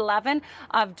today's day 11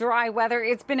 of dry weather.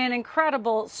 It's been an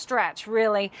incredible stretch,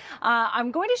 really.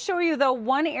 I'm going to show you, though,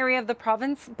 one area of the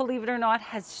province, believe it or not,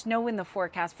 has snow in the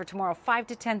forecast for tomorrow, 5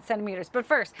 to 10 centimeters. But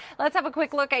first, let's have a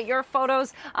quick look at your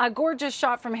photos. A gorgeous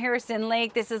shot from Harrison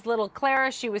Lake. This is little Clara.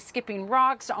 She was skipping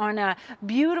rocks on a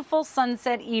beautiful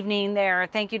sunset evening there.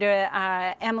 Thank you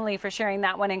to Emily for sharing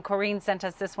that one, and Corrine sent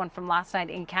us this one from last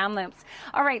night in Kamloops.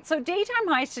 All right, so daytime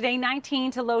highs today, 19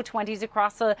 to low 20s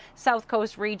across the South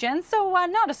Coast region. So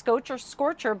not a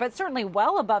scorcher, but certainly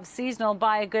well above seasonal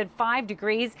by a good 5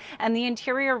 degrees, and the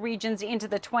interior regions into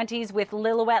the 20s, with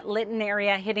Lillooet, Lytton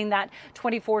area hitting that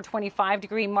 24-25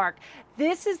 degree mark.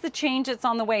 This is the change that's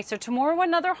on the way. So tomorrow,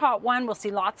 another hot one. We'll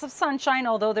see lots of sunshine,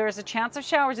 although there is a chance of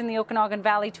showers in the Okanagan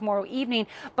Valley tomorrow evening,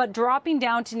 but dropping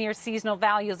down to near seasonal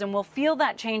values. And we'll feel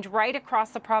that change right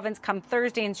across the province come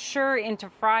Thursday and sure into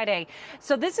Friday.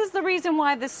 So this is the reason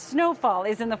why the snowfall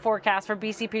is in the forecast for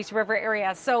BC Peace River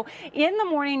area. So in the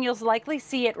morning, you'll likely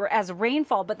see it as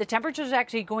rainfall, but the temperature is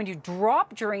actually going to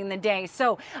drop during the day.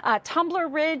 So Tumbler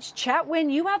Ridge,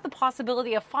 Chetwynd, you have the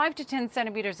possibility of 5 to 10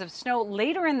 centimeters of snow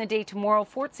later in the day tomorrow.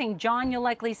 Fort St. John, you'll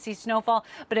likely see snowfall,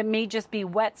 but it may just be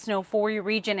wet snow for your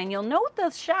region. And you'll note the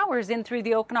showers in through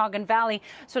the Okanagan Valley,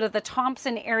 sort of the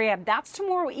Thompson area. That's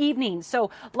tomorrow evening. So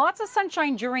lots of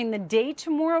sunshine during the day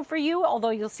tomorrow for you, although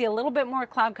you'll see a little bit more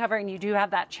cloud cover, and you do have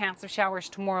that chance of showers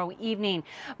tomorrow evening.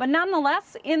 But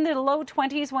nonetheless, in the low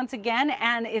 20s once again,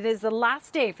 and it is the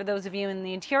last day for those of you in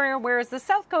the interior, whereas the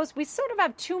South Coast, we sort of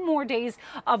have 2 more days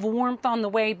of warmth on the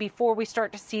way before we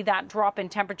start to see that drop in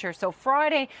temperature. So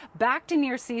Friday, back to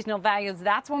near seasonal values.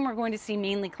 That's when we're going to see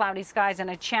mainly cloudy skies and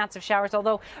a chance of showers,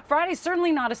 although Friday's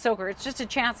certainly not a soaker. It's just a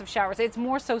chance of showers. It's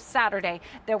more so Saturday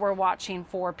that we're watching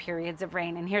for periods of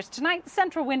rain. And here's tonight's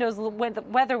Central Windows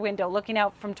weather window looking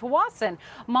out from Tawasin.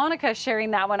 Monica sharing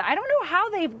that one. I don't know how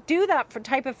they do that for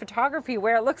type of photography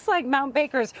where it looks like Mount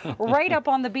Baker's right up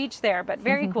on the beach there, but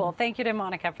very cool. Thank you to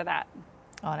Monica for that.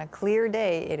 On a clear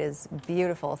day, it is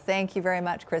beautiful. Thank you very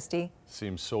much, Christy.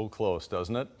 Seems so close,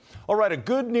 doesn't it? All right, a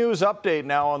good news update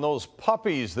now on those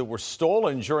puppies that were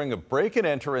stolen during a break and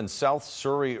enter in South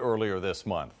Surrey earlier this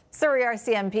month. Surrey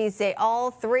RCMP say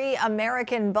all 3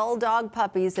 American Bulldog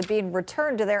puppies have been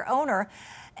returned to their owner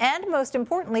and, most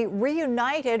importantly,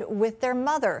 reunited with their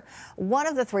mother. One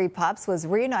of the 3 pups was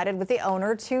reunited with the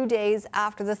owner 2 days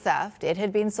after the theft. It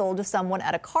had been sold to someone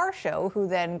at a car show who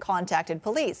then contacted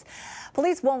police.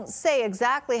 Police won't say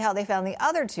exactly how they found the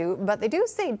other 2, but they do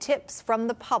say tips from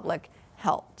the public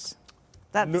helped.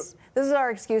 This is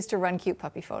our excuse to run cute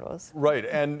puppy photos. Right,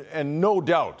 and no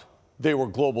doubt they were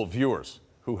Global viewers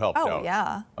who helped out. Oh,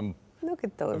 yeah. Look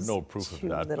at those no proof of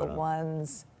that, little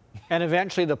ones. And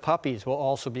eventually the puppies will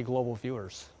also be Global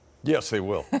viewers. Yes, they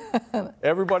will.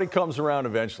 Everybody comes around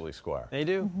eventually, Squire. They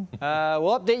do.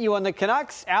 We'll update you on the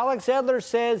Canucks. Alex Edler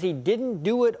says he didn't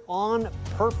do it on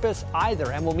purpose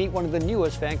either, and we'll meet one of the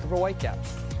newest Vancouver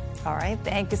Whitecaps. All right,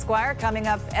 thank you, Squire. Coming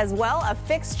up as well, a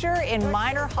fixture in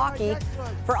minor hockey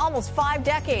for almost 5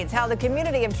 decades, how the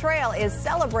community of Trail is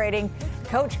celebrating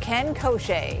Coach Ken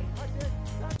Cochet.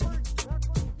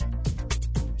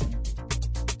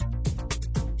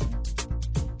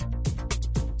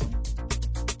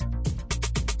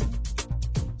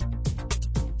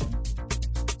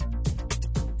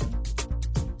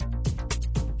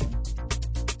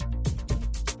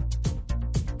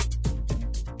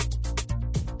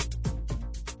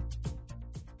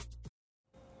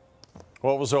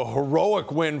 Well, it was a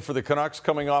heroic win for the Canucks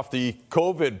coming off the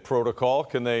COVID protocol.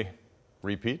 Can they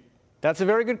repeat? That's a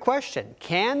very good question.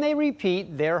 Can they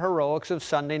repeat their heroics of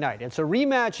Sunday night? It's a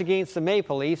rematch against the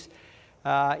Maple Leafs,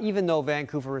 even though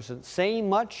Vancouver isn't saying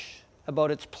much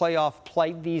about its playoff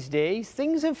plight these days.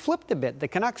 Things have flipped a bit. The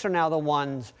Canucks are now the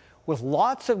ones with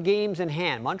lots of games in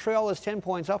hand. Montreal is 10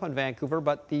 points up on Vancouver,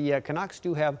 but the Canucks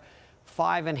do have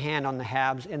 5 in hand on the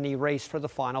Habs in the race for the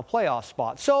final playoff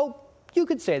spot. So you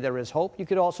could say there is hope. You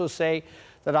could also say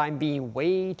that I'm being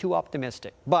way too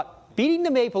optimistic. But beating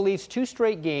the Maple Leafs 2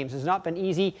 straight games has not been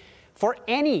easy for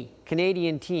any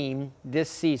Canadian team this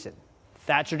season.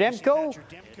 Thatcher Demko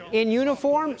in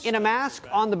uniform, in a mask,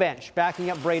 on the bench, backing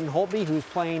up Braden Holtby, who's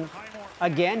playing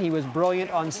again. He was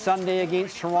brilliant on Sunday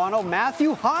against Toronto.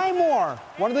 Matthew Highmore,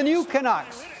 one of the new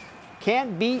Canucks,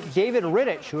 can't beat David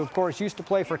Rittich, who, of course, used to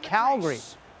play for Calgary.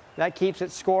 That keeps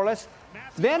it scoreless.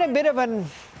 Then a bit of a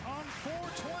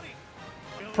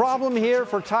problem here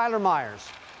for Tyler Myers.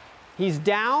 He's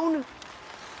down.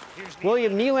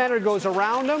 William Nylander goes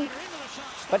around him.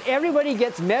 But everybody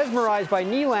gets mesmerized by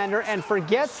Nylander and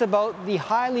forgets about the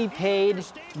highly paid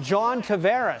John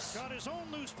Tavares.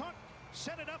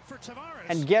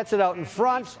 And gets it out in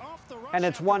front, and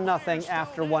it's 1-0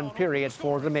 after one period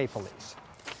for the Maple Leafs.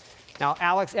 Now,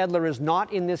 Alex Edler is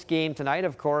not in this game tonight.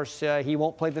 Of course, he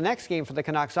won't play the next game for the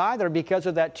Canucks either because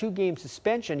of that 2-game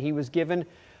suspension he was given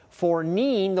for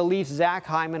kneeing the Leafs' Zach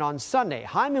Hyman on Sunday.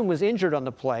 Hyman was injured on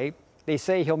the play. They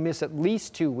say he'll miss at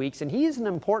least 2 weeks, and he is an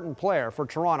important player for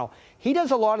Toronto. He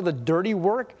does a lot of the dirty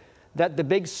work that the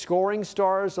big scoring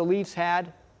stars the Leafs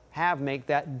make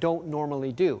that don't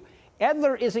normally do.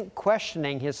 Edler isn't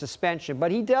questioning his suspension,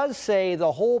 but he does say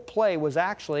the whole play was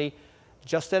actually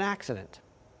just an accident.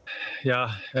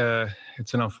 Yeah,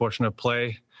 it's an unfortunate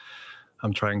play.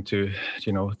 I'm trying to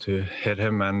hit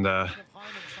him, and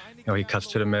he cuts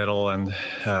to the middle, and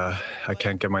I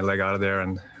can't get my leg out of there,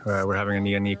 and we're having a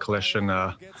knee-on-knee collision,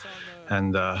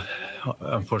 and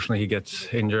unfortunately he gets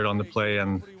injured on the play,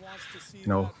 and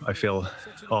I feel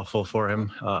awful for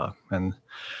him, and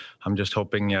I'm just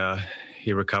hoping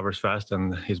he recovers fast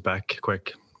and he's back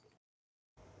quick.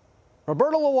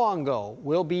 Roberto Luongo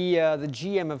will be the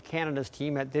GM of Canada's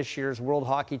team at this year's World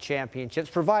Hockey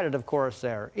Championships, provided, of course,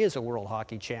 there is a World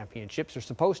Hockey Championships. They're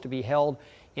supposed to be held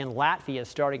in Latvia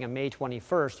starting on May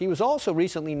 21st. He was also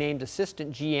recently named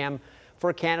assistant GM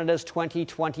for Canada's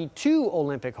 2022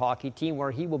 Olympic hockey team,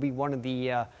 where he will be one of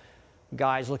the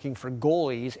guys looking for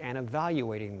goalies and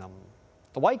evaluating them.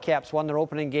 The Whitecaps won their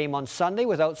opening game on Sunday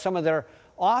without some of their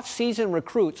off-season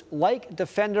recruits, like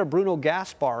defender Bruno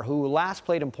Gaspar, who last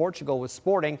played in Portugal with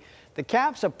Sporting. The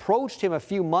Caps approached him a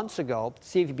few months ago to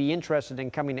see if he'd be interested in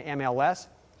coming to MLS.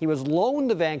 He was loaned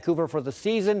to Vancouver for the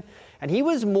season, and he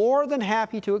was more than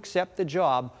happy to accept the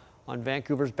job on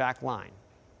Vancouver's back line.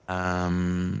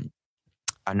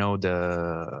 I know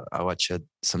I watch it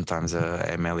sometimes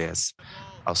MLS.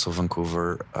 Also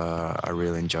Vancouver, I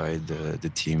really enjoyed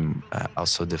the team,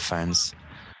 also the fans.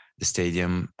 The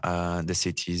stadium, the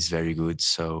city is very good.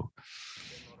 So,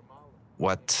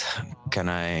 what can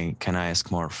I ask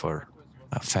more for?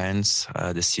 Fans,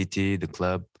 the city, the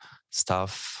club,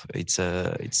 staff. It's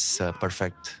a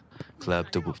perfect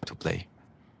club to play.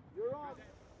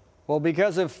 Well,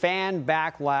 because of fan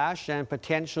backlash and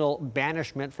potential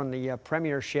banishment from the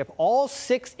Premiership, all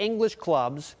 6 English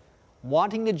clubs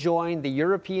wanting to join the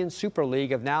European Super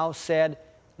League have now said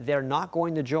they're not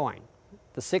going to join.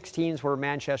 The 6 teams were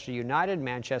Manchester United,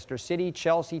 Manchester City,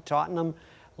 Chelsea, Tottenham,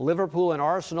 Liverpool, and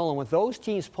Arsenal. And with those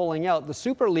teams pulling out, the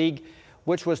Super League,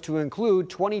 which was to include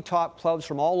 20 top clubs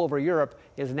from all over Europe,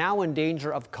 is now in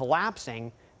danger of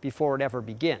collapsing before it ever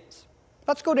begins.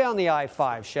 Let's go down the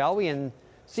I-5, shall we, and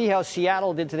see how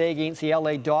Seattle did today against the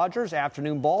LA Dodgers.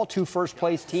 Afternoon ball, 2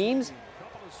 first-place teams.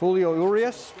 Julio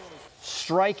Urias,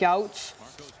 strikeouts.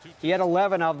 He had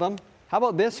 11 of them. How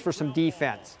about this for some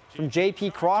defense from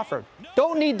J.P. Crawford?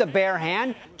 Don't need the bare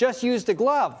hand, just use the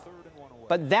glove.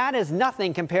 But that is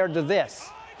nothing compared to this.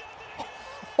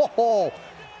 Oh,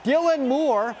 Dylan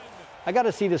Moore. I got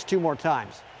to see this 2 more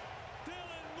times.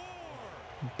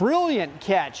 Brilliant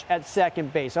catch at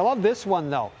second base. I love this one,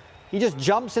 though. He just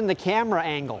jumps in the camera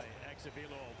angle.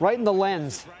 Right in the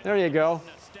lens. There you go.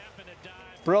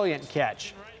 Brilliant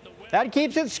catch. That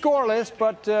keeps it scoreless,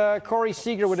 but Corey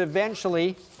Seager would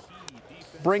eventually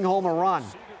bring home a run.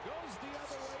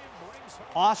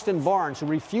 Austin Barnes, who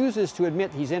refuses to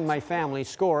admit he's in my family,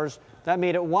 scores. That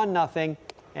made it 1-0,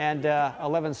 and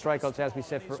 11 strikeouts, as we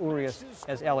said, for Urias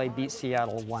as LA beat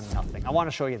Seattle 1-0. I want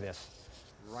to show you this.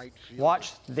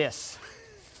 Watch this.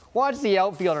 Watch the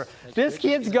outfielder. This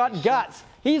kid's got guts.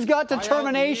 He's got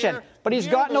determination, but he's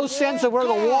got no sense of where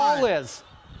the wall is.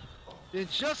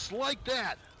 It's just like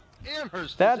that.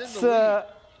 Amherst. That's a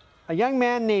young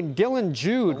man named Dylan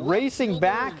Jude racing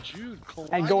back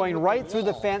and going right through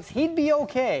the fence. He'd be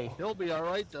okay. He'll be all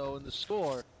right, though, in the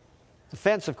score. The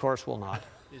fence, of course, will not.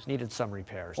 Needed some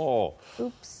repairs. Oh.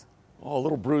 Oops. Oh, a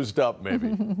little bruised up,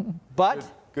 maybe. But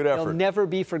good effort. He'll never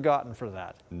be forgotten for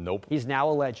that. Nope. He's now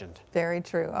a legend. Very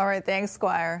true. All right, thanks,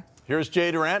 Squire. Here's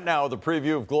Jay Durant now with a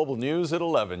preview of Global News at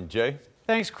 11. Jay?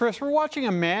 Thanks, Chris. We're watching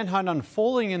a manhunt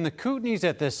unfolding in the Kootenays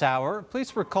at this hour.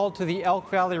 Police were called to the Elk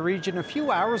Valley region a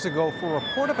few hours ago for a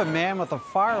report of a man with a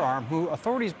firearm who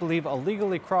authorities believe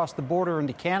illegally crossed the border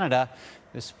into Canada.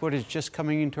 This footage just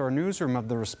coming into our newsroom of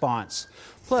the response.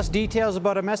 Plus details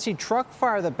about a messy truck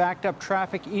fire that backed up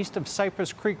traffic east of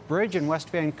Cypress Creek Bridge in West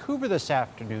Vancouver this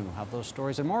afternoon. We'll have those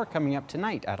stories and more coming up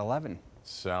tonight at 11.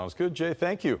 Sounds good, Jay.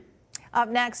 Thank you. Up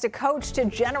next, a coach to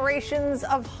generations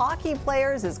of hockey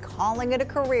players is calling it a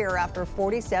career after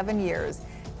 47 years.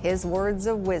 His words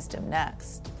of wisdom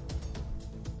next.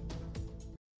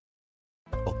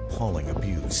 Appalling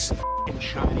abuse. In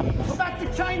China. Go back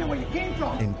to China where you came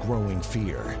from. And growing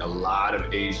fear. A lot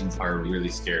of Asians are really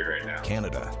scared right now.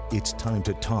 Canada, it's time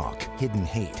to talk. Hidden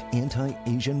hate,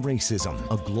 anti-Asian racism.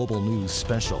 A Global News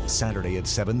special, Saturday at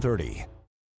 7:30.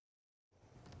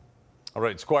 All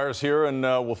right, Squires here, and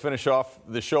we'll finish off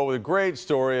the show with a great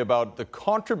story about the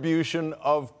contribution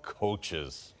of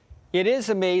coaches. It is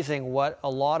amazing what a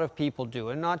lot of people do,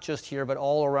 and not just here, but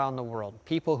all around the world.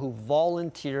 People who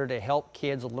volunteer to help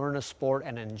kids learn a sport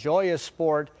and enjoy a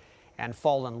sport and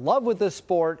fall in love with the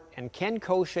sport, and Ken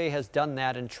Koshe has done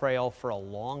that in trail for a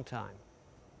long time.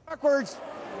 Backwards.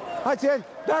 That's it.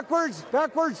 Backwards,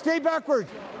 backwards, stay backwards.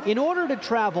 In order to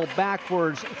travel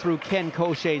backwards through Ken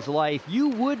Koshe's life, you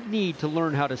would need to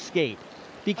learn how to skate,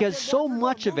 because so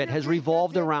much of it has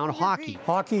revolved around hockey.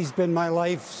 Hockey's been my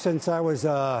life since I was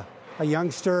a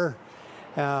youngster,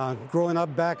 growing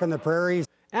up back on the prairies.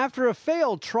 After a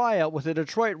failed tryout with the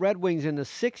Detroit Red Wings in the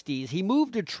 60s, he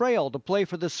moved to trail to play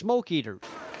for the Smoke Eaters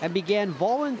and began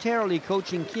voluntarily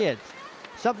coaching kids,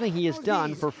 something he has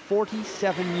done for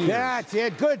 47 years. That's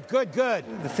it. Good, good, good.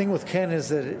 The thing with Ken is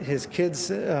that his kids,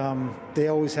 they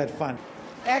always had fun.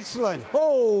 Excellent.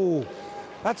 Oh,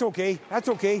 that's okay. That's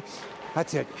okay.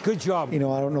 That's it. Good job. You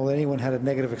know, I don't know that anyone had a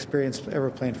negative experience ever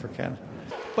playing for Ken.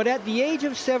 But at the age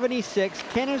of 76,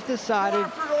 Ken has decided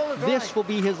this will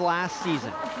be his last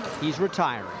season. He's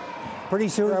retiring. Pretty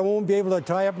soon I won't be able to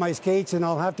tie up my skates and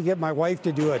I'll have to get my wife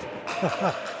to do it.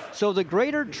 So the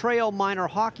Greater Trail Minor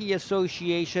Hockey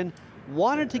Association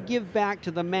wanted to give back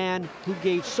to the man who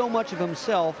gave so much of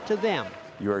himself to them.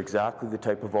 You are exactly the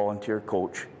type of volunteer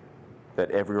coach that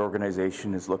every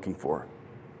organization is looking for,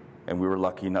 and we were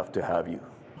lucky enough to have you.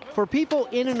 For people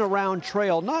in and around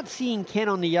trail, not seeing Ken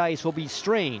on the ice will be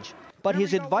strange, but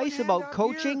his advice about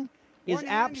coaching is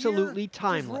absolutely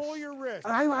timeless.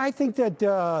 I think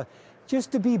that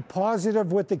just to be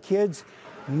positive with the kids,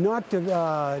 not to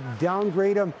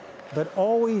downgrade them, but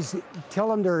always tell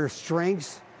them their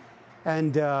strengths,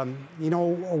 and you know,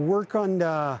 work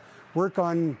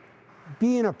on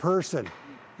being a person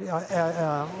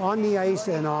on the ice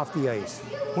and off the ice.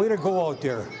 Way to go out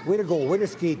there. Way to go. Way to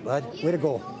skate, bud. Way to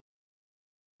go.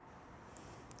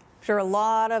 Sure, a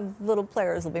lot of little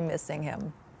players will be missing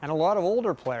him. And a lot of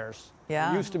older players. Yeah.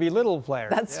 Who used to be little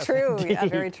players. That's yes, true. Indeed. Yeah,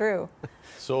 very true.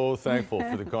 So thankful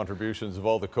for the contributions of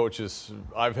all the coaches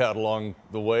I've had along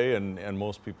the way, and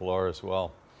most people are as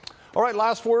well. All right,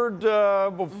 last word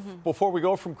before we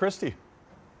go from Christy.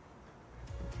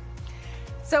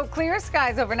 So clear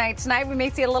skies overnight tonight. We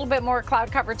may see a little bit more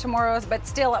cloud cover tomorrow, but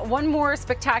still one more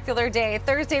spectacular day.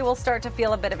 Thursday will start to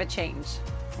feel a bit of a change.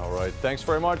 All right, thanks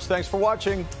very much. Thanks for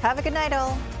watching. Have a good night,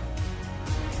 all.